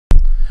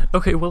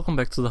Okay, welcome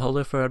back to the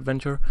Holleufer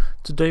adventure.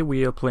 Today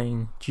we are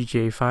playing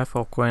GTA 5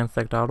 or Grand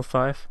Theft Auto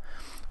 5,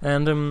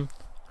 and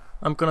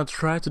I'm gonna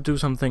try to do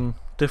something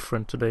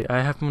different today.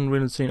 I haven't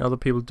really seen other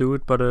people do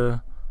it, but I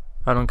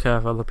don't care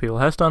if other people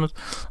has done it.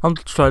 I'll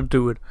try to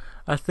do it.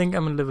 I think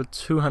I'm in level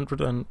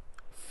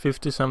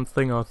 250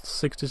 something or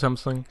 60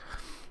 something.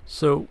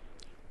 So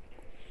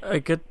I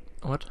get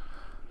what?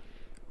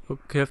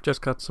 Okay, I've just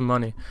got some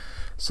money.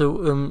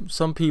 So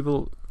some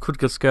people could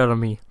get scared of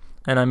me.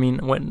 And I mean,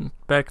 when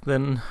back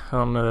then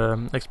on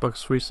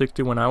Xbox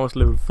 360, when I was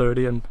level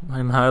 30 and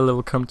high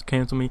level came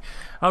to me,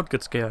 I would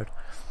get scared.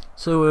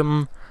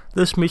 So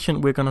this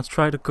mission, we're gonna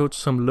try to go to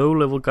some low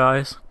level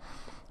guys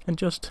and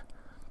just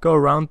go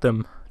around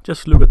them,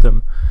 just look at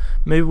them.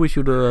 Maybe we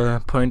should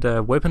point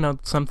a weapon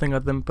at something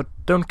at them, but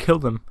don't kill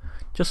them.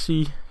 Just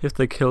see if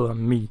they kill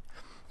me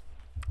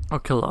or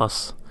kill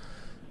us.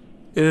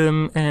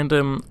 And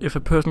if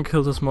a person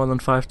kills us more than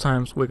 5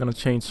 times, we're gonna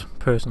change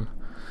person.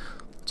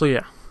 So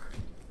yeah.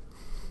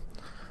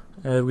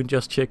 We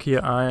just check here.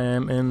 I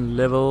am in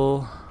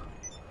level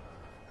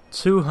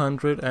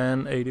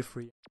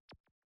 283.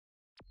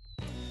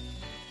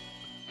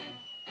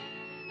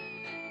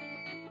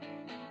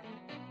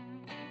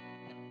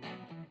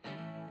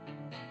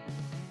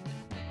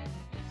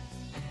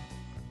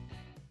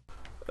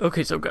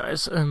 Okay, so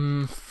guys,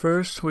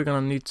 first we're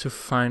gonna need to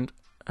find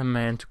a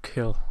man to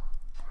kill.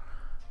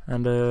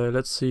 And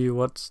let's see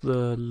what's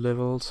the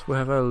levels. We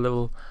have a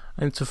level.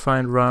 I need to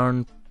find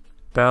round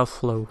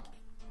Barflow.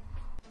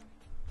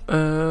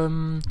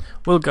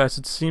 Well guys,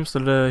 it seems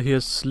that he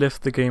has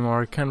left the game,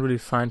 or I can't really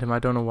find him, I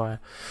don't know why.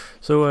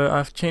 So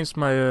I've changed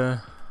my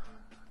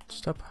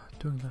stop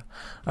doing that.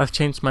 I've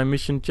changed my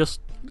mission.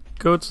 Just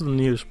go to the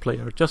nearest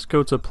player. Just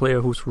go to a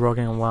player who's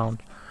rocking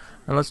around.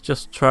 And let's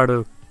just try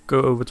to go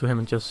over to him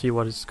and just see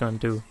what he's gonna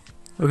do.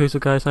 Okay, so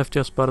guys, I've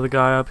just spotted a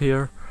guy up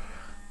here.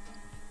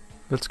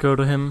 Let's go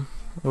to him.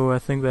 Oh, I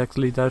think there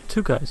are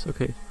 2 guys,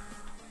 okay.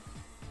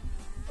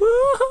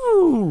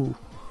 Woohoo!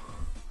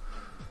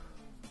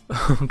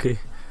 Okay.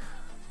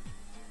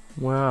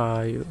 Where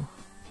are you?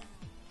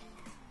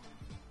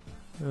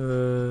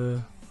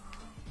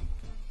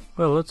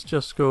 Well, let's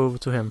just go over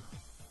to him.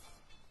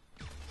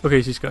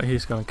 Okay, he's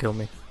gonna kill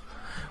me.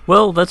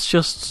 Well, that's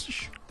just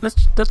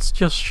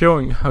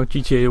showing how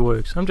GTA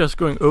works. I'm just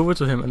going over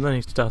to him and then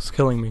he starts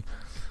killing me.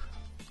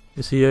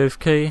 Is he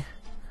AFK?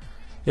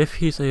 If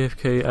he's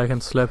AFK, I can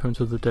slap him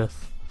to the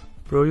death.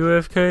 Bro, you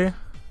AFK?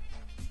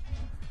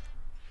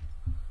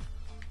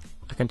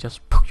 I can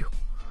just poke you.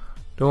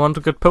 Do you want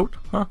to get poked?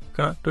 Huh?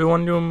 Do you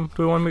want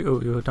me? Oh,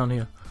 you're down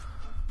here.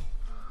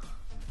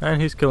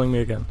 And he's killing me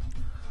again.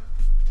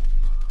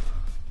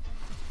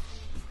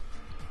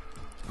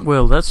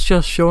 Well, that's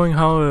just showing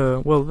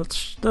how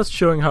that's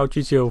showing how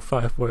GTA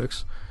 5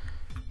 works.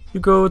 You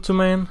go over to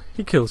man,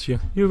 he kills you.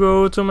 You go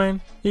over to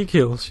man, he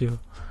kills you.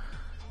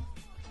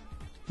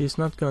 I'm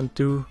not gonna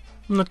do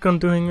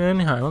him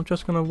any harm. I'm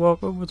just gonna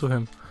walk over to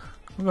him.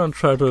 I'm gonna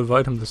try to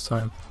avoid him this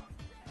time.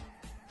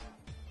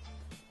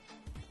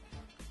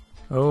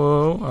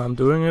 Oh, I'm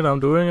doing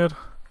it.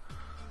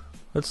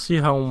 Let's see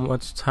how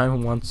much time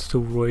he wants to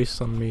waste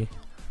on me.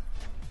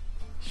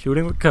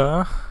 Shooting with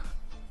car.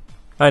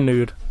 I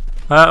knew it.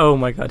 Oh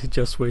my god, he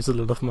just wasted a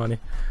lot of money.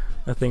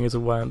 I think it's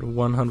around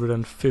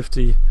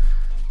 150,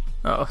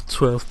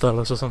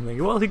 $12 or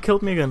something. Well, he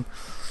killed me again.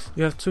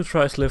 You have 2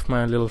 tries left,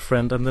 my little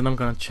friend, and then I'm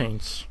gonna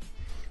change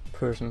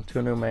person to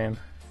a new man.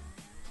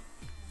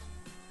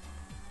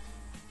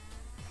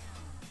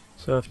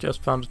 So I've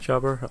just found a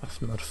chopper.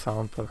 I've not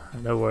found, but I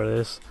know where it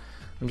is.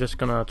 I'm just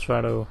gonna try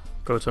to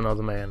go to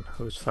another man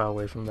who's far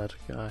away from that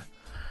guy.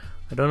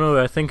 I don't know,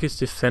 I think he's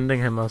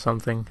defending him or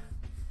something.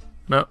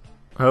 No.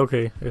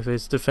 Okay, if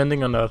he's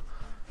defending or not,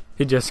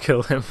 he just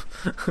killed him.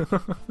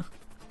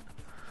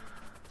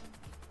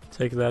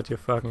 Take that, you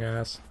fucking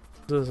ass.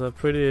 This is a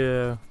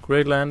pretty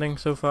great landing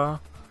so far.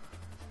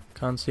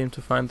 Can't seem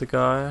to find the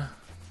guy.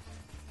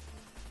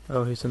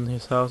 Oh, he's in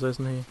his house,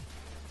 isn't he?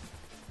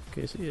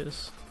 Guess he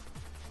is.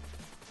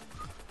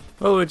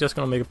 Oh, we're just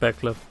gonna make a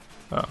backflip.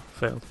 Oh,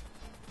 failed.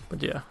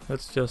 But yeah,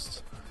 let's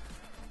just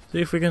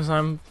see if we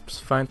can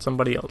find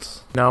somebody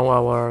else. Now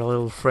our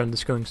little friend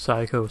is going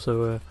psycho,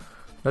 so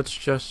that's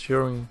just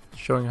showing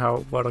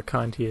what a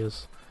kind he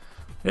is.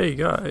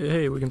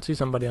 Hey, we can see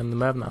somebody on the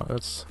map now.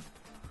 That's,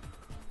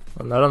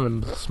 well, not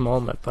on the small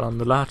map, but on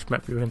the large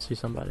map you can see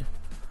somebody.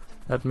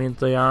 That means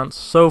they aren't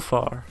so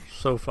far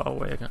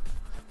away again.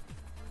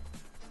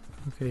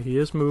 Okay, he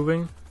is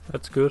moving.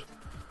 That's good.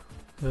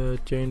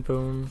 Jane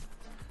Bone.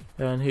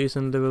 And he's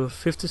in level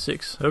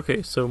 56.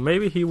 Okay, so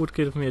maybe he would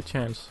give me a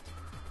chance.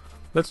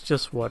 Let's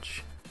just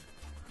watch.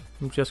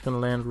 I'm just gonna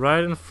land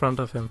right in front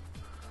of him.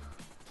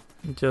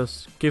 And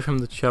just give him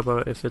the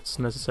chopper if it's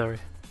necessary.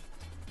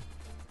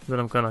 Then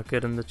I'm gonna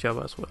get in the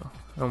chopper as well.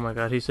 Oh my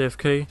god, he's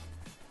AFK.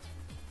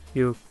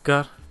 You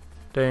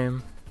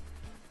goddamn.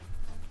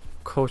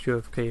 Of course you're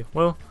AFK.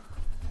 Well,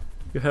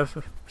 you have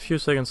a few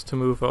seconds to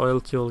move or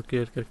else you'll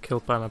get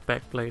killed by my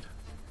backblade.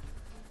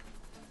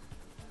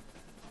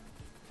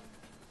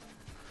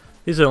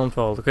 His own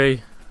fault,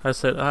 okay? I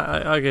said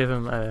I gave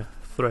him a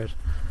threat.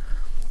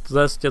 So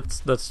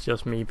that's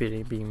just me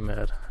being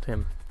mad at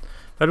him.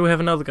 But we have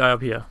another guy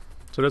up here,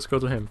 so let's go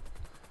to him.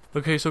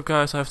 Okay, so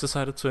guys, I've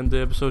decided to end the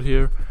episode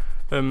here.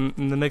 In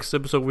the next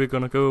episode, we're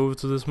gonna go over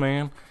to this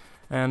man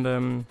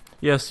and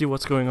yeah, see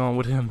what's going on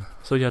with him.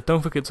 So yeah,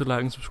 don't forget to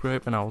like and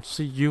subscribe, and I'll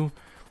see you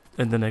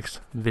in the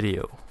next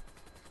video.